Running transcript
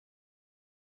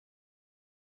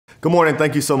Good morning.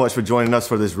 Thank you so much for joining us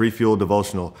for this Refuel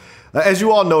devotional. As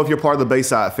you all know, if you're part of the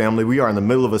Bayside family, we are in the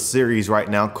middle of a series right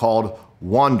now called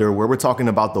Wonder, where we're talking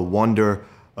about the wonder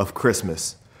of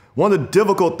Christmas. One of the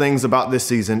difficult things about this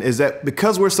season is that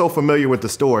because we're so familiar with the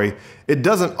story, it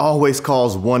doesn't always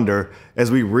cause wonder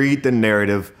as we read the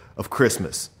narrative of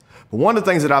Christmas. But one of the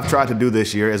things that I've tried to do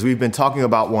this year as we've been talking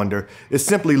about wonder is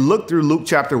simply look through Luke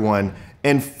chapter 1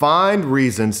 and find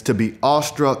reasons to be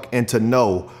awestruck and to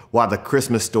know why the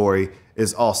Christmas story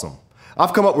is awesome.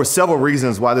 I've come up with several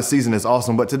reasons why this season is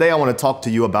awesome, but today I want to talk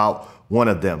to you about one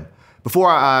of them. Before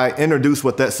I introduce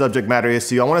what that subject matter is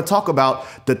to you, I want to talk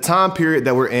about the time period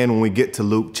that we're in when we get to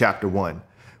Luke chapter 1.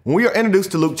 When we are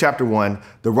introduced to Luke chapter 1,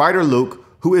 the writer Luke,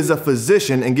 who is a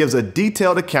physician and gives a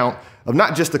detailed account of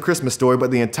not just the Christmas story, but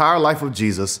the entire life of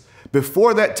Jesus,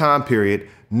 before that time period,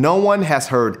 no one has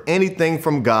heard anything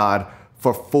from God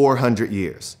for 400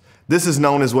 years. This is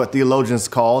known as what theologians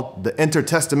call the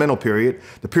intertestamental period,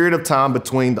 the period of time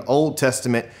between the Old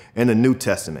Testament and the New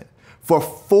Testament. For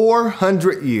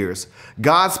 400 years,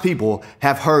 God's people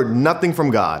have heard nothing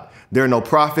from God. There are no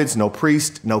prophets, no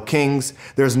priests, no kings.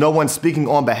 There's no one speaking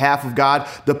on behalf of God.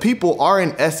 The people are,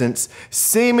 in essence,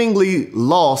 seemingly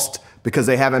lost because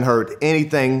they haven't heard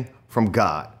anything from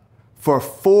God. For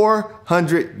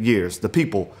 400 years, the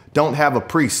people don't have a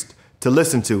priest to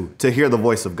listen to hear the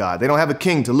voice of God. They don't have a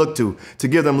king to look to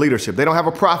give them leadership. They don't have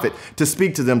a prophet to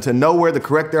speak to them, to know where to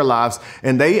correct their lives.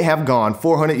 And they have gone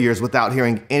 400 years without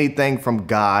hearing anything from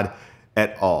God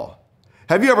at all.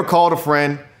 Have you ever called a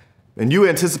friend and you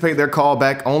anticipate their call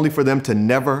back only for them to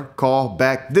never call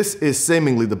back? This is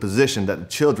seemingly the position that the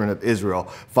children of Israel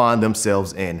find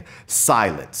themselves in: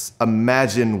 silence.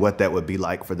 Imagine what that would be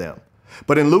like for them.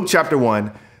 But in Luke chapter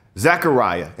 1,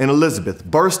 Zechariah and Elizabeth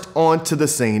burst onto the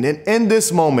scene. And in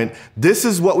this moment, this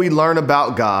is what we learn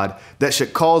about God that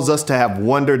should cause us to have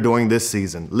wonder during this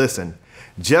season. Listen,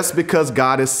 just because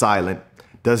God is silent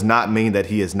does not mean that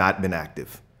he has not been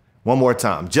active. One more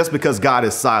time, just because God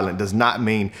is silent does not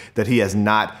mean that he has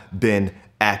not been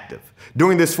active.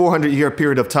 During this 400-year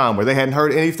period of time where they hadn't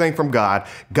heard anything from God,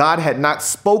 God had not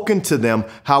spoken to them.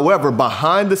 However,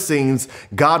 behind the scenes,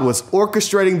 God was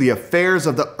orchestrating the affairs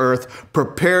of the earth,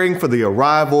 preparing for the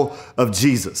arrival of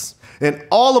Jesus. In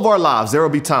all of our lives, there will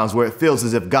be times where it feels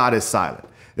as if God is silent.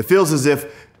 It feels as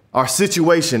if our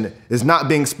situation is not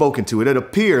being spoken to. It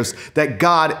appears that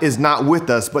God is not with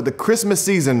us, but the Christmas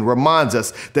season reminds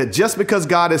us that just because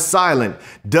God is silent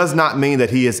does not mean that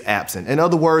he is absent. In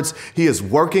other words, he is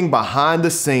working behind the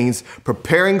scenes,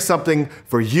 preparing something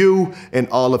for you and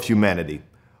all of humanity.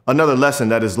 Another lesson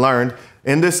that is learned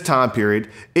in this time period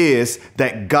is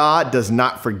that God does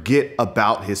not forget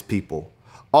about his people.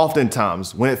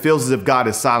 Oftentimes, when it feels as if God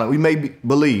is silent, we may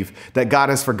believe that God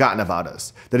has forgotten about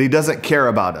us, that he doesn't care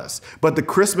about us. But the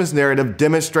Christmas narrative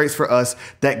demonstrates for us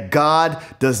that God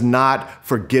does not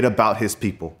forget about his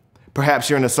people. Perhaps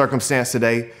you're in a circumstance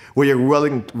today where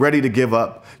you're ready to give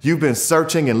up. You've been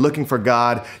searching and looking for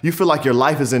God. You feel like your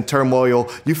life is in turmoil.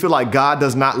 You feel like God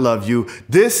does not love you.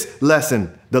 This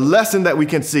lesson, the lesson that we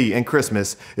can see in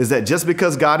Christmas, is that just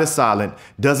because God is silent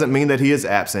doesn't mean that he is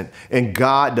absent, and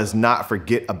God does not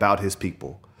forget about his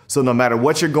people. So no matter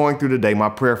what you're going through today, my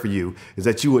prayer for you is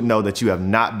that you would know that you have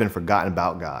not been forgotten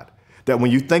about God. That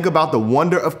when you think about the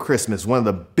wonder of Christmas, one of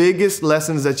the biggest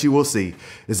lessons that you will see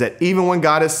is that even when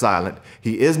God is silent,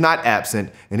 he is not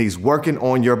absent, and he's working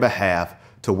on your behalf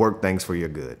to work things for your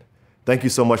good. Thank you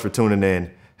so much for tuning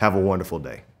in. Have a wonderful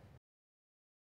day.